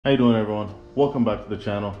How you doing, everyone? Welcome back to the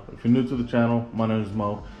channel. If you're new to the channel, my name is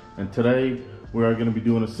Mo, and today we are going to be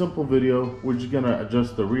doing a simple video. We're just going to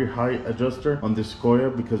adjust the rear height adjuster on this Sequoia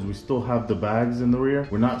because we still have the bags in the rear.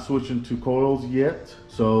 We're not switching to coils yet,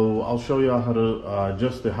 so I'll show you how to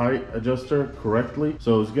adjust the height adjuster correctly.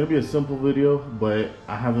 So it's going to be a simple video, but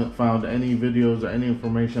I haven't found any videos or any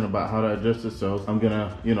information about how to adjust it, so I'm going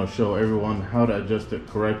to show everyone how to adjust it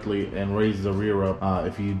correctly and raise the rear up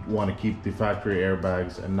if you want to keep the factory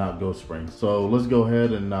airbags and not ghost springs. So let's go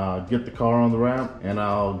ahead and get the car on the ramp, and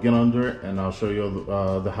I'll get under it and I'll show you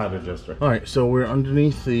the height adjuster. All right, so we're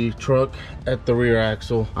underneath the truck at the rear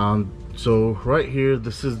axle. So right here,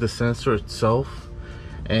 this is the sensor itself,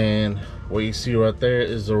 and what you see right there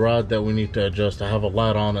is the rod that we need to adjust. I have a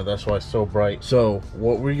light on it, that's why it's so bright. So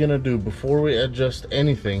what we're gonna do before we adjust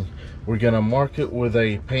anything, we're gonna mark it with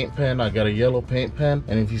a paint pen. I got a yellow paint pen,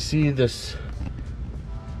 and if you see this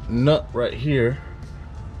nut right here,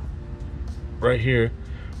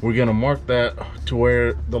 we're gonna mark that to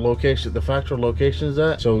where the factory location is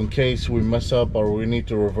at. So in case we mess up or we need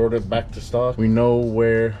to revert it back to stock, we know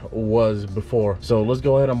where it was before. So let's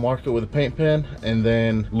go ahead and mark it with a paint pen and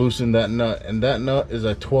then loosen that nut. And that nut is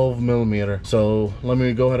a 12mm. So let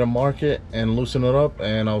me go ahead and mark it and loosen it up,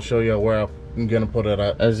 and I'll show you where I'm gonna put it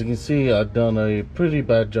at. As you can see, I've done a pretty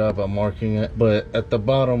bad job at marking it, but at the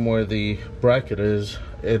bottom where the bracket is,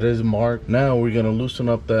 it is marked. Now we're gonna loosen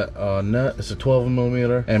up that nut. It's a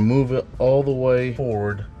 12mm, and move it all the way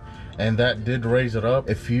forward, and that did raise it up.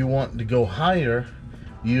 If you want to go higher,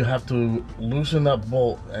 you have to loosen that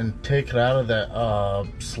bolt and take it out of that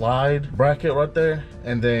slide bracket right there,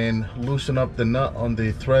 and then loosen up the nut on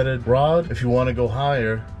the threaded rod. If you want to go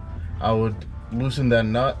higher, I would loosen that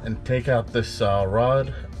nut and take out this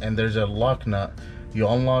rod, and there's a lock nut. You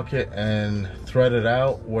unlock it and thread it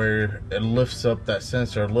out where it lifts up that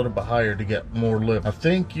sensor a little bit higher to get more lift. I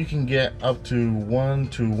think you can get up to 1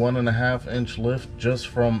 to 1.5 inch lift just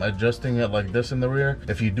from adjusting it like this in the rear.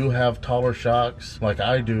 If you do have taller shocks like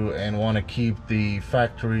I do and want to keep the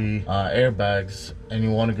factory airbags, and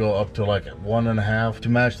you want to go up to like 1.5 to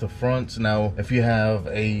match the fronts. Now if you have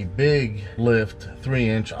a big lift, 3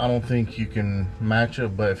 inch, I don't think you can match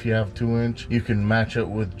it, but if you have 2 inch, you can match it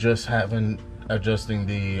with just adjusting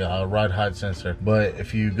the Ride Hight sensor. But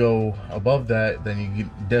if you go above that, then you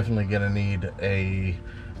definitely gonna need a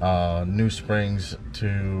new springs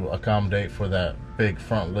to accommodate for that big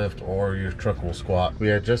front lift, or your truck will squat.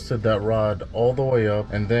 We adjusted that rod all the way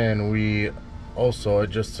up, and then we also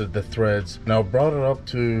adjusted the threads. Now brought it up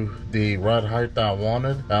to the rod height that I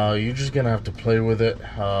wanted. You're just gonna have to play with it,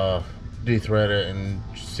 de-thread it and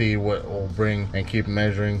see what it will bring and keep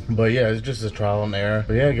measuring. But yeah, it's just a trial and error.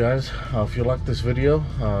 But yeah guys, if you like this video,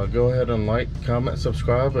 go ahead and like, comment,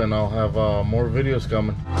 subscribe, and I'll have more videos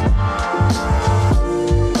coming.